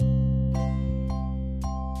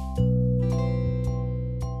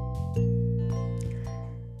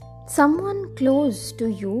Someone close to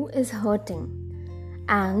you is hurting,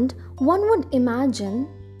 and one would imagine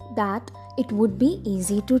that it would be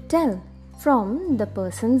easy to tell from the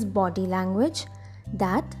person's body language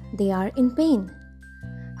that they are in pain.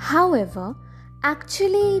 However,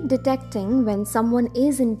 actually detecting when someone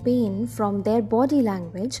is in pain from their body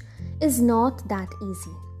language is not that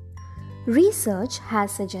easy. Research has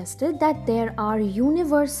suggested that there are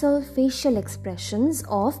universal facial expressions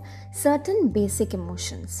of certain basic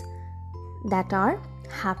emotions that are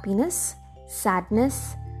happiness,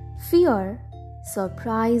 sadness, fear,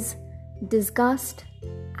 surprise, disgust,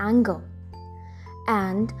 anger.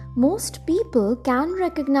 And most people can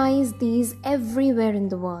recognize these everywhere in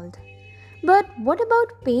the world. But what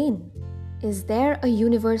about pain? Is there a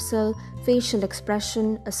universal facial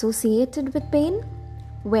expression associated with pain?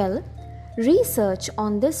 Well, research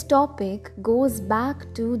on this topic goes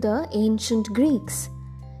back to the ancient Greeks.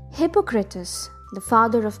 Hippocrates, the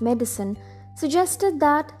father of medicine, suggested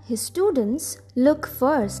that his students look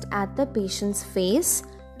first at the patient's face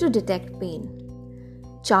to detect pain.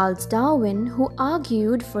 Charles Darwin, who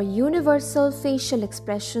argued for universal facial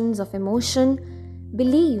expressions of emotion,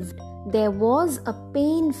 believed there was a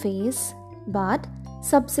pain face, but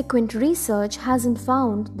subsequent research hasn't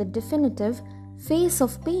found the definitive face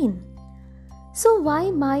of pain. So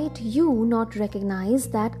why might you not recognize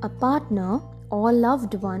that a partner or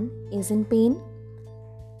loved one is in pain?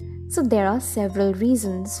 So there are several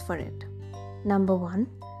reasons for it. Number one,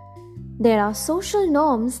 there are social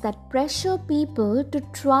norms that pressure people to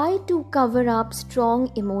try to cover up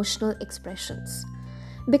strong emotional expressions.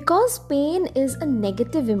 Because pain is a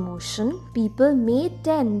negative emotion, people may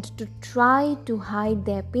tend to try to hide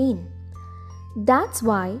their pain. That's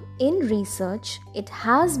why in research it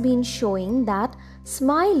has been showing that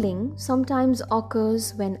smiling sometimes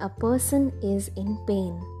occurs when a person is in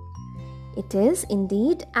pain. It is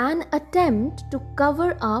indeed an attempt to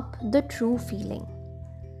cover up the true feeling.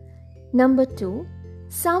 Number two,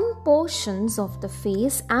 some portions of the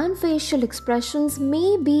face and facial expressions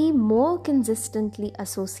may be more consistently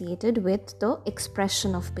associated with the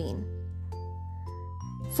expression of pain.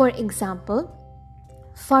 For example,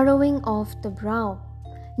 furrowing of the brow,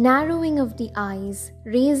 narrowing of the eyes,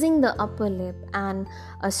 raising the upper lip, and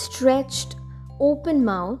a stretched, open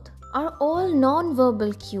mouth are all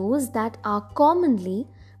non-verbal cues that are commonly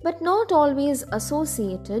but not always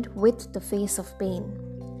associated with the face of pain.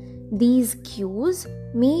 These cues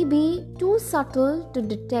may be too subtle to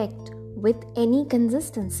detect with any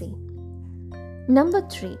consistency. Number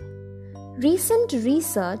three, recent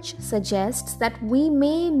research suggests that we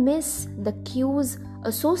may miss the cues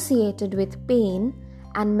associated with pain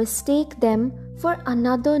and mistake them for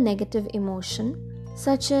another negative emotion,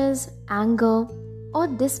 such as anger or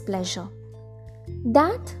displeasure.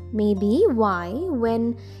 That may be why,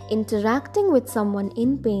 when interacting with someone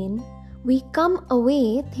in pain, we come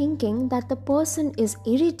away thinking that the person is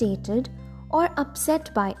irritated or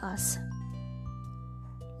upset by us.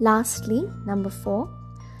 Lastly, number four,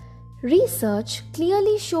 research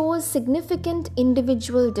clearly shows significant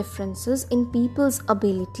individual differences in people's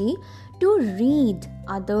ability to read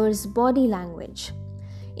others' body language.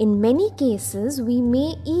 In many cases, we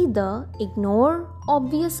may either ignore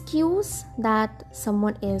obvious cues that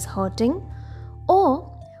someone is hurting, or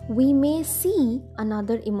we may see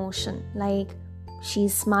another emotion like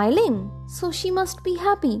she's smiling, so she must be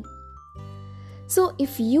happy. So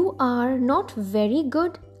if you are not very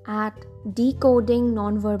good at decoding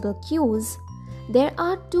nonverbal cues, there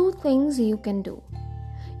are two things you can do.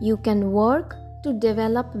 You can work to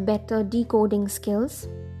develop better decoding skills,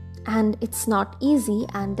 and it's not easy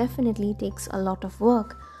and definitely takes a lot of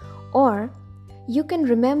work. Or you can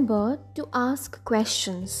remember to ask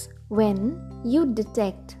questions when you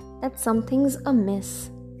detect that something's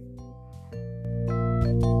amiss.